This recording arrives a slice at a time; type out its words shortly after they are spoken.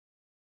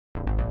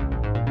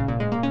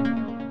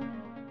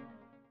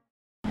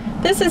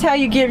this is how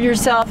you give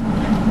yourself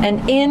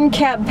an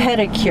in-cab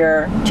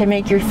pedicure to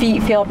make your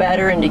feet feel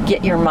better and to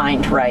get your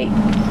mind right.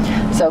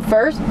 So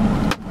first,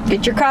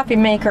 get your coffee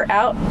maker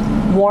out,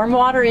 warm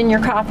water in your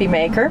coffee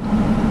maker,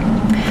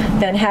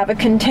 then have a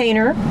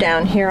container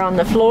down here on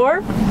the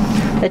floor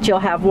that you'll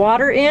have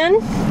water in.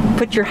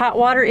 Put your hot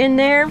water in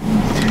there,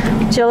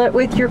 chill it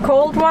with your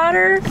cold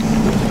water,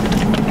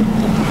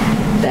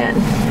 then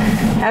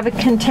have a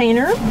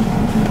container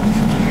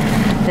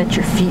that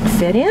your feet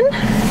fit in.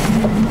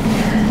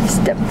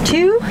 Step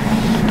 2,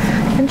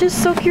 and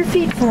just soak your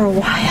feet for a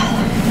while.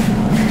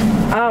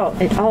 Oh,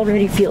 it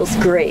already feels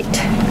great.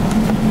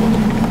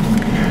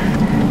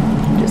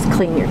 Just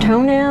clean your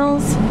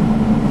toenails,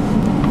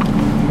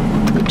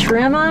 you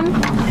trim them,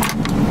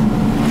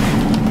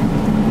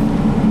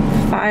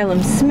 file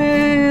them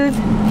smooth.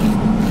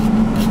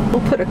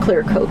 We'll put a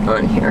clear coat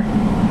on here.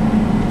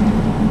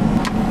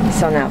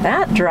 So now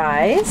that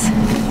dries.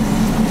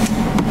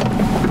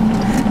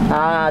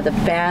 Ah, the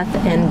Bath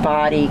and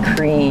Body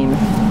Cream.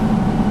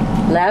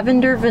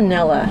 Lavender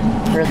vanilla.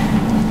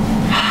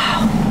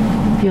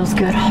 Wow, feels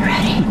good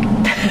already.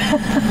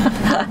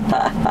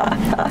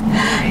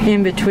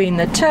 In between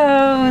the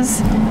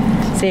toes.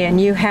 Saying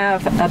you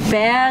have a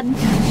bad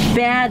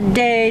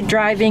day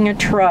driving a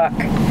truck.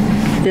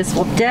 This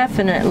will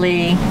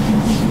definitely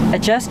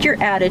adjust your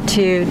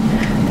attitude.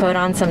 Put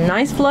on some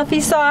nice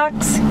fluffy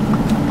socks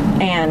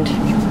and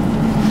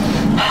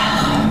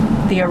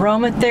the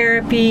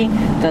aromatherapy,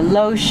 the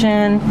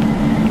lotion,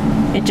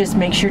 it just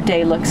makes your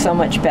day look so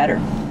much better.